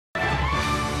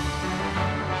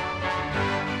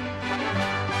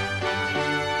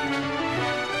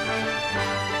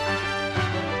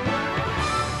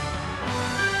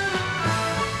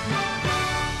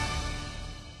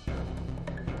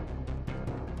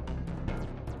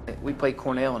we played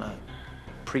Cornell in a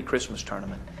pre-Christmas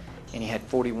tournament, and he had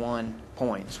 41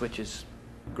 points, which is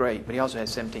great, but he also had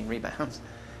 17 rebounds.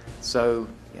 So,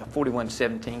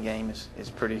 41-17 game is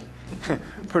pretty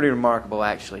pretty remarkable,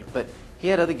 actually. But he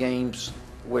had other games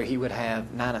where he would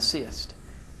have 9 assists.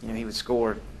 He would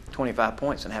score 25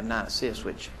 points and have 9 assists,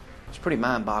 which is pretty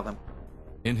mind-boggling.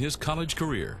 In his college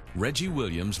career, Reggie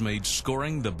Williams made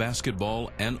scoring the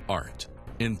basketball an art.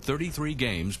 In 33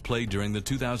 games played during the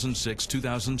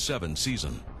 2006-2007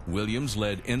 season, Williams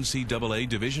led NCAA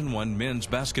Division I men's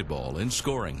basketball in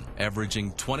scoring,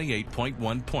 averaging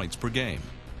 28.1 points per game.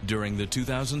 During the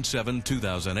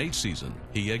 2007-2008 season,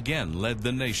 he again led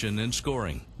the nation in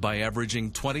scoring by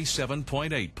averaging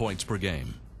 27.8 points per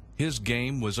game. His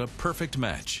game was a perfect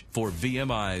match for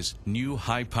VMI's new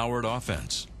high-powered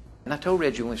offense. And I told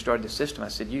Reggie when we started the system, I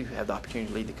said, you have the opportunity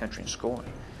to lead the country in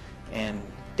scoring. And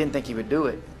didn't think he would do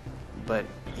it, but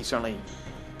he certainly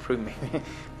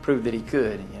proved that he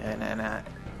could, and I'm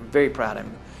very proud of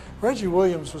him. Reggie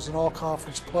Williams was an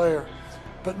all-conference player,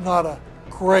 but not a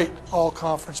great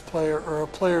all-conference player or a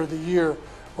player of the year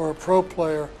or a pro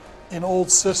player in old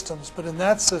systems. But in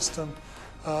that system,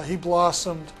 he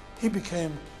blossomed. He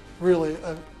became really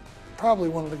probably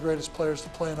one of the greatest players to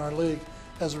play in our league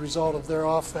as a result of their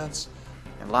offense.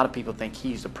 And a lot of people think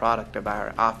he's the product of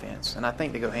our offense, and I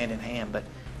think they go hand in hand, but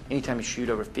anytime you shoot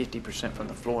over 50% from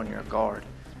the floor and you're a guard,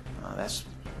 that's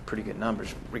pretty good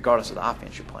numbers, regardless of the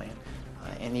offense you're playing.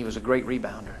 And he was a great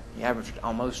rebounder. He averaged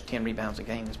almost 10 rebounds a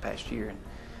game this past year, and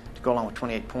to go along with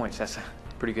 28 points, that's a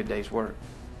pretty good day's work.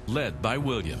 Led by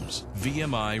Williams,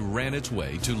 VMI ran its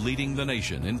way to leading the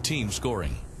nation in team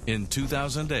scoring. In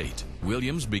 2008,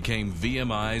 Williams became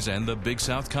VMI's and the Big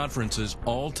South Conference's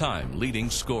all-time leading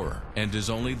scorer and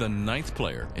is only the 9th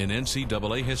player in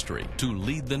NCAA history to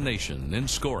lead the nation in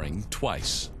scoring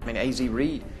twice. A.Z.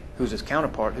 Reed, who's his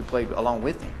counterpart, who played along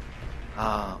with him,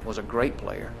 was a great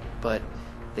player, but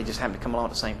they just happened to come along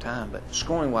at the same time. But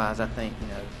scoring-wise, I think,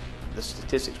 the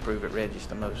statistics prove that Reggie's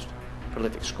the most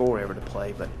prolific scorer ever to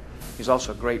play, but he's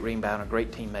also a great rebounder, a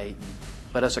great teammate, and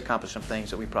let us accomplish some things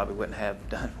that we probably wouldn't have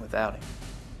done without him.